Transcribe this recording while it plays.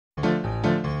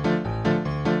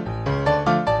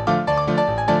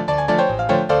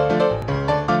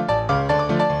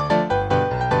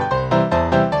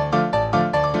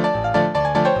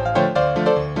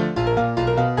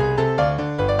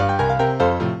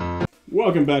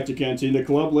Welcome back to Cantina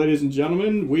Club, ladies and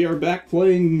gentlemen. We are back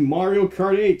playing Mario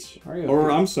Kart 8.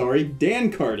 I'm sorry,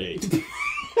 Dan Kart 8.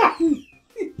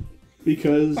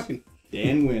 Because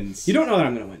Dan wins. You don't know that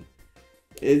I'm going to win.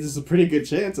 It's a pretty good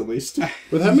chance, at least.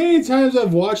 With how many times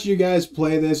I've watched you guys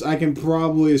play this, I can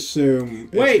probably assume.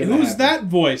 Wait, who's that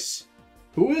voice?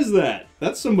 Who is that?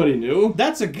 That's somebody new.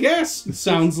 That's a guest,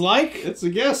 sounds like. It's a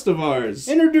guest of ours.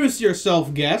 Introduce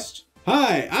yourself, guest.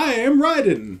 Hi, I am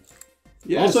Raiden.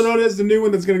 Yes. Also known as the new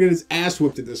one that's going to get his ass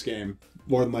whooped at this game,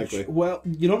 more than likely. Well,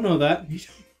 you don't know that.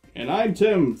 And I'm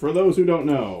Tim, for those who don't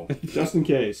know. Just in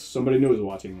case somebody new is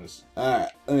watching this. Alright,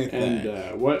 let me think.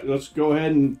 And let's go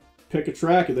ahead and pick a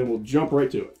track, and then we'll jump right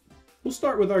to it. We'll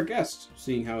start with our guest,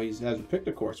 seeing how he hasn't picked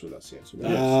a course with us yet. So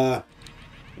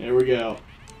there we go.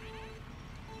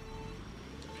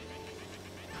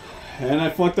 And I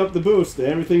fucked up the boost.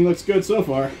 Everything looks good so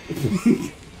far.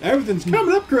 Everything's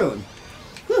coming up, Krillin.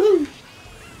 Woohoo!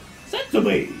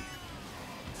 Sensibly!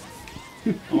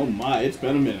 Oh my, it's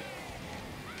been a minute.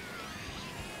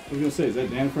 I was gonna say, is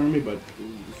that Dan in front of me? But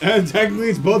technically,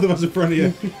 it's both of us in front of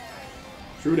you.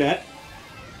 True that.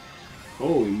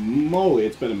 Holy moly,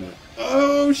 it's been a minute.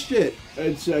 Oh shit!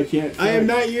 I can't. I am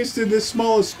not used to this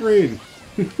small a screen.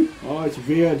 Oh, it's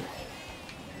weird.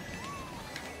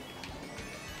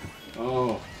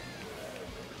 Oh.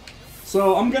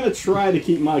 So I'm gonna try to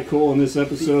keep my cool in this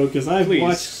episode because I've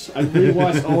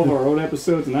rewatched all of our old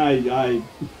episodes and I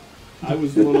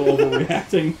was a little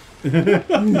overreacting.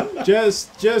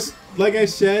 just like I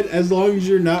said, as long as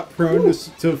you're not prone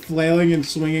to flailing and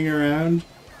swinging around,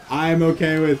 I'm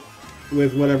okay with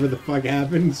whatever the fuck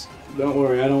happens. Don't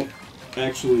worry, I don't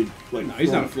actually like. No,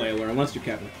 he's not a flailer unless you're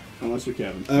Kevin. Unless you're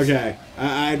Kevin. Okay,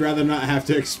 I'd rather not have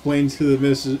to explain to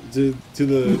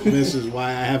the missus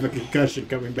why I have a concussion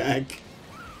coming back.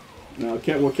 No,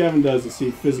 what Kevin does is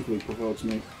he physically provokes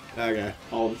me. Okay.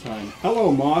 All the time.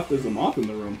 Hello, moth. There's a moth in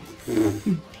the room.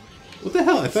 What the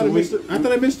hell? I thought I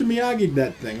Mr. Miyagi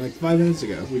that thing like 5 minutes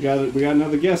ago. We got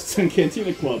another guest in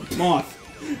Cantina Club. Moth.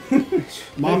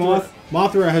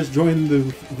 Mothra has joined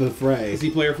the fray. Is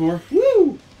he player 4?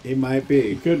 Woo! He might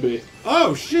be. He could be.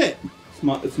 Oh shit!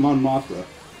 It's Mon Mothra.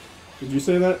 Did you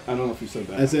say that? I don't know if you said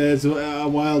that. I said it's a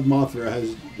wild Mothra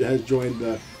has joined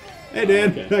the. Hey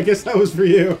Dan, okay. I guess that was for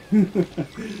you.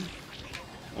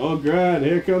 Oh god,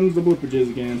 here comes the bloopages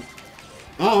again.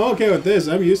 Oh, I'm okay with this.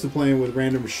 I'm used to playing with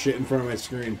random shit in front of my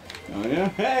screen. Oh yeah?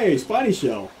 Hey, Spidey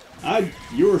Shell.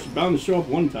 You were bound to show up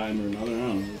one time or another. I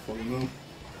don't know. Fucking know.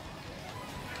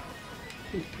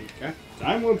 Okay.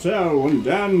 Time will tell when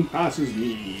Dan passes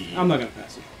me. I'm not gonna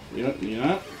pass it. You're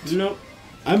not? Nope.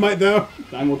 I might though.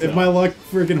 Time will tell. If my luck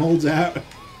freaking holds out.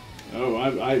 Oh,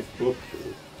 I'm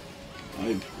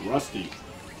rusty.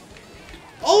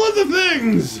 All of the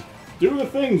things! Do the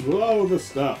things with all of the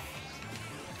stuff.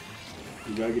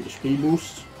 You gotta get the speed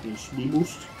boost.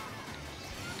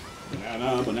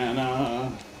 Banana,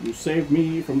 banana. You saved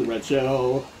me from the red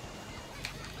shell.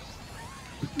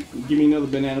 Give me another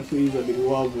banana, please. That'd be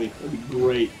lovely. That'd be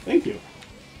great. Thank you.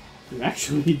 You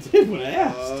actually did what I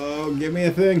asked. Oh, give me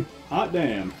a thing. Hot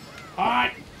damn.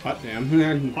 Hot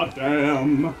damn. Hot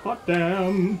damn. Hot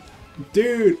damn.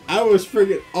 Dude, I was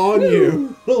friggin' on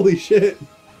you. Holy shit.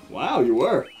 Wow, you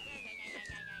were.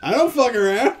 I don't fuck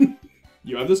around.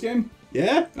 You have this game?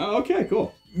 Yeah. Oh, okay,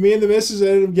 cool. Me and the missus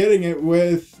ended up getting it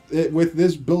with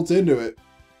this built into it.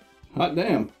 Hot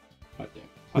damn. Hot damn.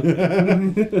 Hot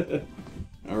damn.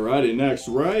 Alrighty, next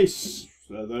race.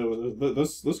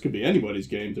 This could be anybody's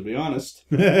game, to be honest.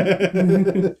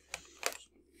 This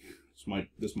might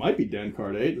be Dan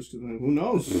Kart 8. Who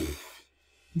knows?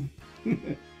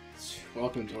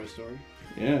 Welcome, Toy Story.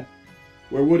 Yeah.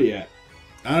 Where Woody at?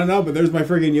 I don't know, but there's my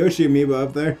friggin' Yoshi amiibo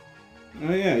up there.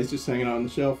 Oh yeah, he's just hanging out on the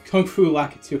shelf. Kung Fu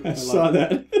Lakitu. I saw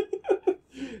that.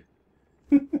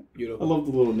 Beautiful. I love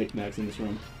the little knickknacks in this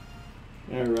room.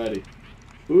 Alrighty.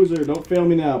 Boozer, don't fail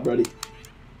me now, buddy.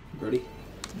 Ready?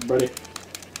 Buddy.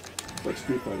 It's like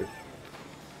Street Fighter.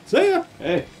 See ya!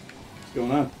 Hey, what's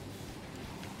going on?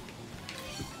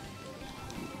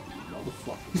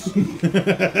 Motherfuckers.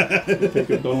 Take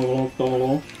a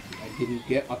donalong. I didn't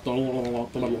get a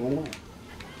donalong.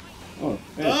 Oh,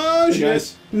 hey. Oh hey, shit!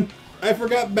 guys. I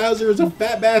forgot Bowser is a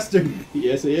fat bastard.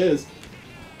 Yes, he is.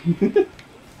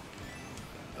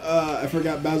 I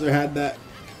forgot Bowser had that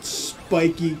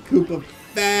spiky Koopa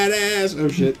fat ass. Oh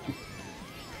shit.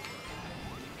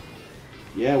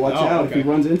 Yeah, watch out if he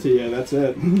runs into you, that's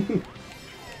it. I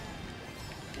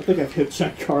think I've hit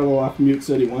checked Carlo off Mute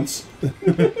City once.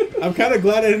 I'm kind of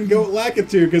glad I didn't go with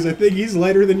Lakitu because I think he's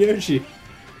lighter than Yoshi.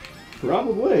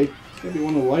 Probably. He's gonna be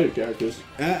one of the lighter characters.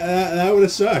 That would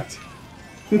have sucked.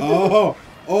 Oh.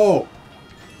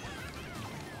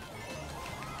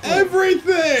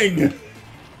 Everything!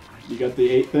 You got the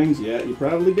 8 things? Yeah, you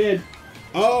probably did.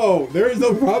 Oh, there is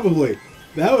no probably.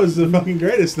 That was the fucking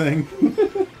greatest thing.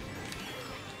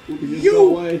 You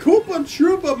Koopa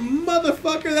Troopa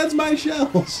motherfucker, that's my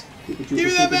shells. Give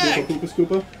me that back!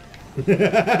 Koopa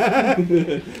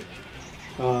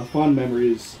Scoopa. Fun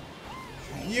memories.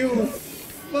 You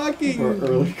fucking...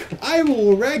 Early. I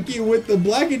will wreck you with the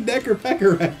Black & Decker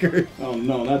Pecker Wrecker. Oh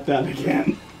no, not that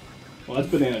again. Well, that's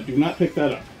banana. Do not pick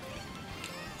that up.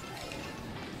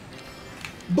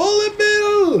 Bullet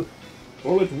Bill!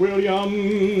 Bullet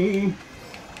William!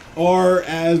 Or,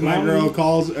 as my girl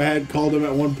had called him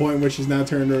at one point, which is now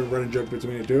turned to a running joke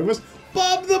between the two of us,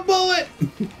 Bob the Bullet!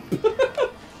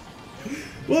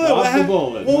 What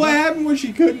happened was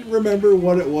she couldn't remember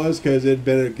what it was because it had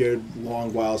been a good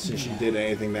long while since she did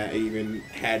anything that even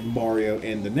had Mario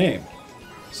in the name.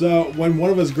 So, when one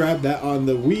of us grabbed that on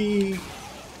the Wii...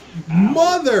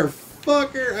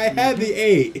 Motherfucker! I had the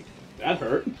 8. That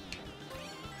hurt.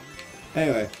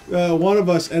 Anyway, one of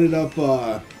us ended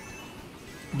up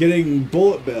getting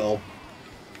Bullet Bill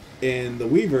in the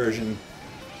Wii version,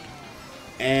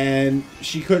 and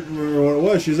she couldn't remember what it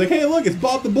was. She was like, "Hey, look, it's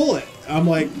Bob the Bullet." I'm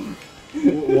like,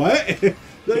 "What?" Like,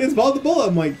 it's Bob the Bullet.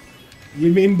 I'm like,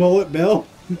 "You mean Bullet Bill?"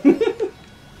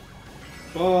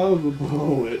 Bob the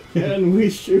Bullet. Can we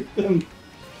shoot them?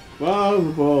 Bob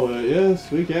the Bullet. Yes,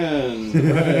 we can.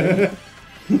 Right.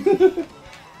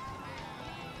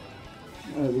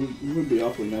 It would be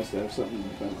awfully nice to have something to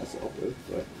defend myself with,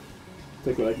 but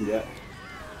take what I can get.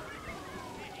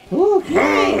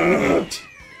 Okay.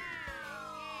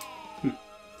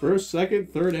 First,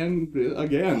 second, third, and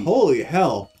again. Holy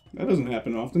hell! That doesn't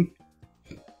happen often.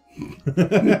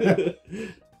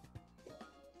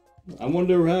 I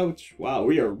wonder how. Wow,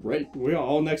 we are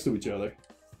all next to each other.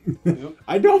 Yep.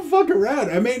 I don't fuck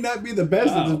around. I may not be the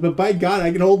best at this, but by God,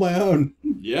 I can hold my own.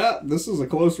 Yeah, this is a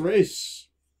close race.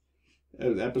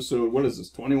 Episode, what is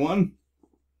this, 21?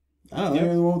 I don't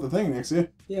know, the one with the thing next to you.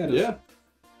 Yeah, it is. Yeah.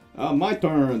 My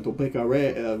turn to pick a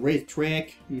race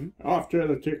track. After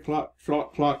the tick clock,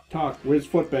 shot clock, talk. Where's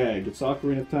footbag? It's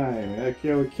Ocarina of Time.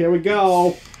 Here we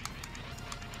go.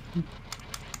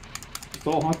 It's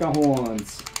all honk of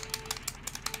horns.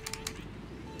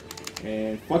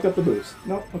 And fuck up the boost.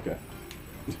 Nope. Okay.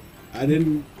 I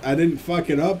didn't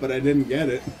fuck it up, but I didn't get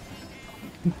it.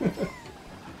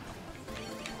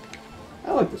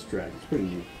 I like this track. It's pretty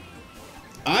neat.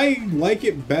 I like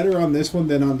it better on this one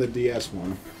than on the DS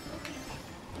one.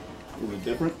 Is it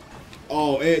different?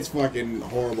 Oh, it's fucking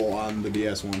horrible on the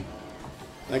DS one.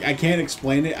 Like, I can't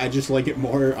explain it. I just like it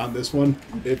more on this one.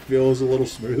 It feels a little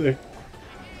smoother.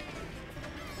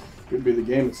 Could be the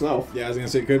game itself. Yeah, I was gonna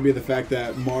say, it could be the fact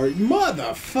that Mario...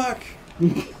 Motherfuck!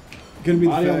 Could be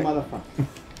the Mario fact...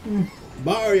 motherfucker.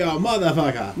 Mario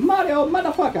motherfucker! Mario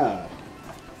motherfucker!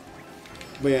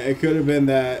 But yeah, it could have been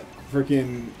that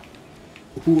freaking...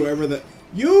 Whoever the...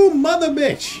 You mother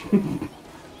bitch!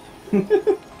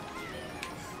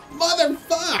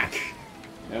 Motherfuck!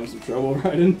 Having some trouble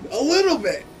riding? A little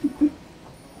bit!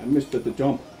 I missed at the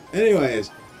jump. Anyways,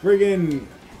 friggin'...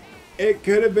 It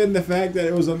could have been the fact that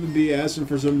it was on the DS, and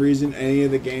for some reason, any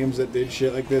of the games that did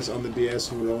shit like this on the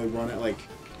DS would only run at like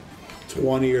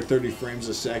 20 or 30 frames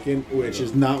a second, which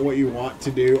is not what you want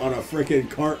to do on a freaking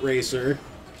kart racer.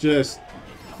 Just...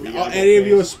 any of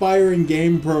you aspiring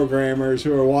game programmers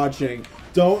who are watching,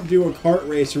 don't do a kart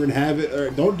racer and have it, or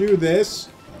don't do this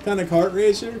kind of kart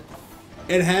racer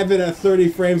and have it at 30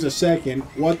 frames a second.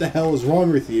 What the hell is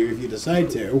wrong with you if you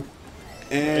decide to?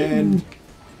 And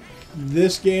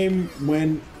this game,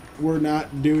 when we're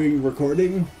not doing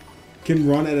recording, can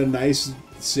run at a nice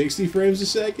 60 frames a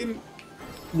second,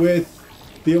 with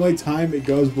the only time it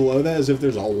goes below that is if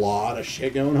there's a lot of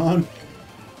shit going on.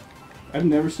 I've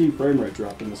never seen frame rate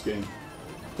drop in this game.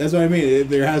 That's what I mean.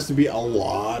 There has to be a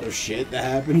lot of shit that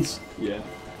happens. Yeah.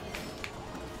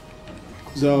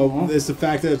 So it's the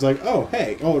fact that it's like, oh,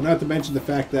 hey. Oh, not to mention the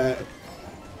fact that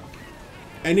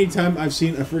anytime I've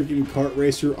seen a freaking kart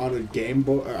racer on a game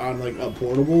on like a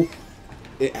portable,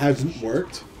 it hasn't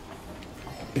worked.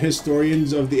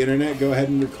 Historians of the internet go ahead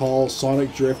and recall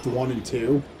Sonic Drift 1 and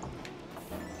 2.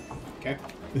 Okay.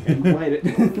 Haven't played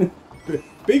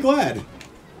it. Be glad.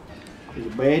 Is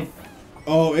it bad?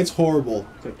 Oh, it's horrible.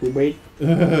 Is that too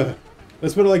bad?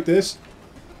 Let's put it like this.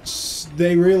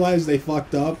 They realized they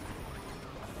fucked up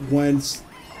when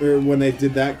they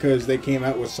did that because they came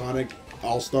out with Sonic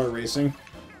All-Star Racing.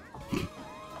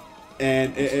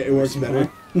 And it works better.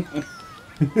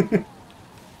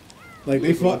 Like,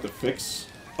 they fucked... the fix.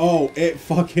 Oh, it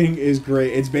fucking is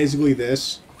great. It's basically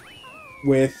this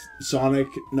with Sonic,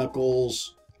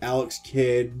 Knuckles, Alex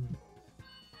Kidd,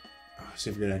 see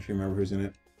if I can actually remember who's in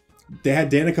it. They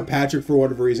had Danica Patrick for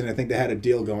whatever reason. I think they had a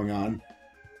deal going on.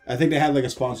 I think they had like a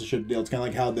sponsorship deal. It's kind of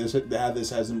like how this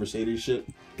has the Mercedes shit.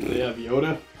 They have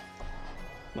Yoda.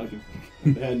 Like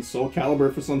they had Soul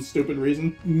Calibur for some stupid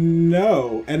reason.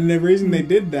 No, and the reason they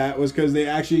did that was because they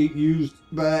actually used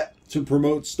that to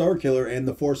promote Starkiller and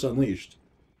the Force Unleashed.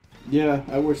 Yeah,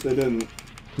 I wish they didn't.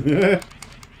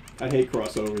 I hate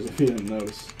crossovers. If you didn't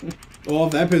notice. Well,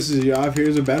 if that pisses you off,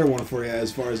 here's a better one for you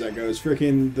as far as that goes.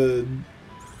 Freaking the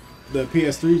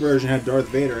PS3 version had Darth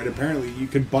Vader, and apparently you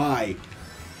could buy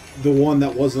the one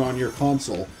that wasn't on your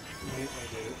console.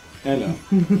 I know.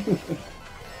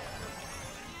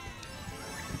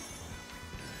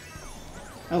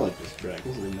 I like this track.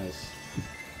 This is really nice.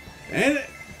 And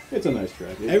it's a nice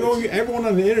track. Everyone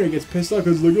on the internet gets pissed off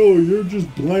because like, oh, you're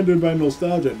just blinded by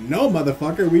nostalgia. No,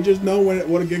 motherfucker. We just know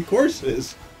what a good course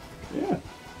is. Yeah.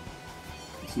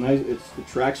 It's nice. The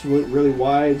track's really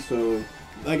wide, so...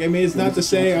 Like, I mean, it's not to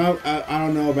say, I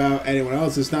don't know about anyone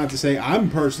else, it's not to say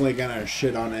I'm personally gonna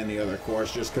shit on any other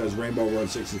course just because Rainbow Road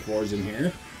 64 is in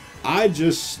here. I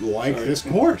just like this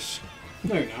course.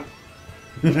 No, you're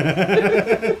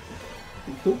not.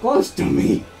 Too close to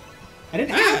me. I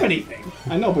didn't have anything.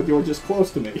 I know, but you were just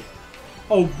close to me.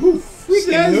 Oh, who freaking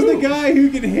Says knew? the guy who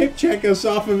can hip check us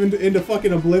off of into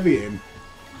fucking oblivion.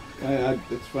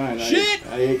 It's fine. Shit!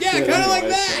 I ate Yeah, shit kinda like anyway,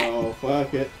 that. So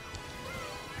fuck it.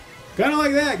 Kind of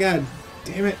like that, god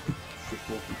damn it.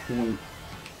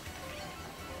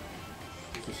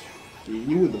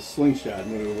 You with the slingshot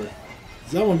maneuver.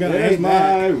 Someone gotta There's hate my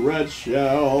that. red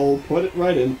shell. Put it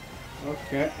right in.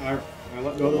 Okay, I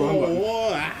let go of the wrong button.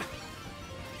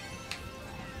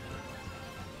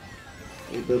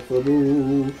 Hey,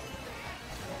 Buffalo.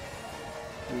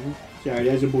 Sorry,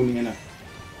 there's a banana.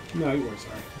 No, you weren't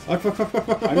sorry. I'm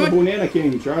the banana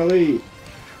king, Charlie.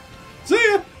 See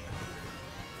ya!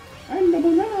 I'm the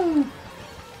banana.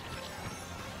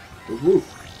 The roof.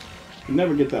 You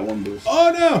never get that one boost.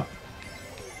 Oh no!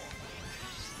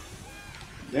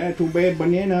 Yeah, too bad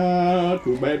banana.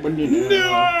 Too bad banana.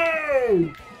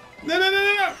 No!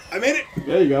 No! I made it!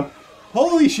 There you go.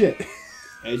 Holy shit!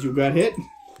 As you got hit.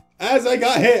 As I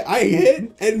got hit, I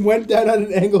hit and went down at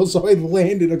an angle so I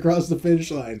landed across the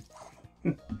finish line.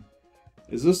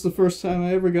 Is this the first time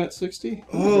I ever got 60?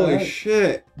 Holy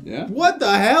shit. Yeah. What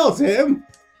the hell, Tim?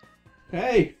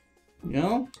 Hey, you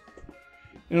know,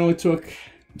 it only took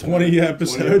 20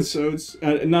 episodes. 20 episodes,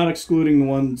 not excluding the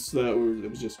ones that it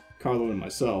was just Carlo and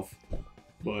myself,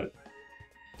 but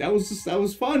that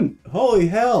was fun. Holy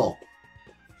hell.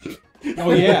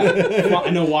 Oh yeah, well, I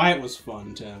know why it was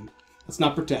fun, Tim. Let's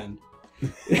not pretend.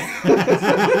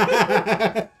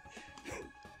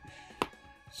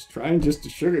 Trying just to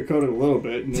sugarcoat it a little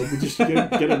bit, you know, just get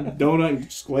a donut and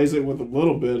just glaze it with a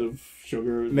little bit of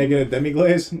sugar. Make it a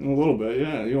demi-glaze? A little bit,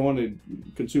 yeah. You don't want to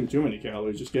consume too many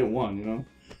calories. Just get one, you know.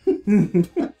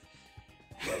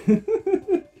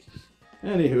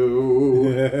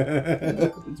 Anywho,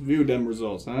 let's view them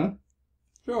results, huh?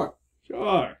 Sure.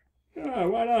 Sure. Yeah,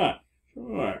 why not?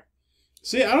 Sure.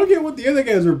 See, I don't get what the other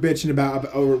guys were bitching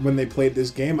about when they played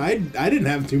this game. I didn't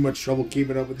have too much trouble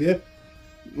keeping up with you.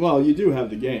 Well, you do have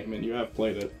the game, and you have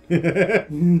played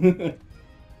it.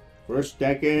 First,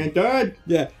 second, and third.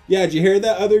 Yeah. Did you hear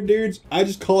that, other dudes? I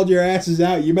just called your asses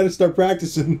out. You better start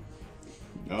practicing.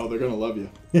 Oh, they're gonna love you.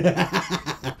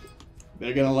 They're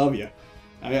gonna love you.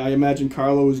 I imagine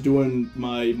Carlo is doing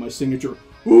my signature.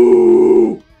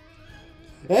 Ooh.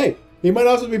 Hey, he might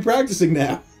also be practicing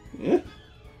now. Yeah.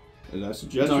 As I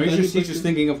suggested. No, he's just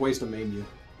thinking of ways to maim you.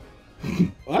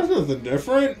 Well, that's nothing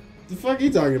different. The fuck are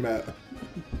you talking about?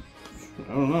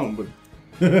 I don't know, but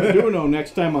I do know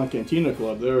next time on Cantina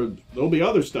Club there'll be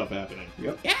other stuff happening.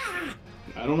 Yep. Yeah.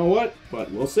 I don't know what, but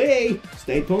we'll see.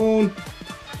 Stay tuned.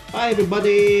 Bye,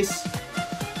 everybody's.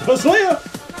 I'll see ya.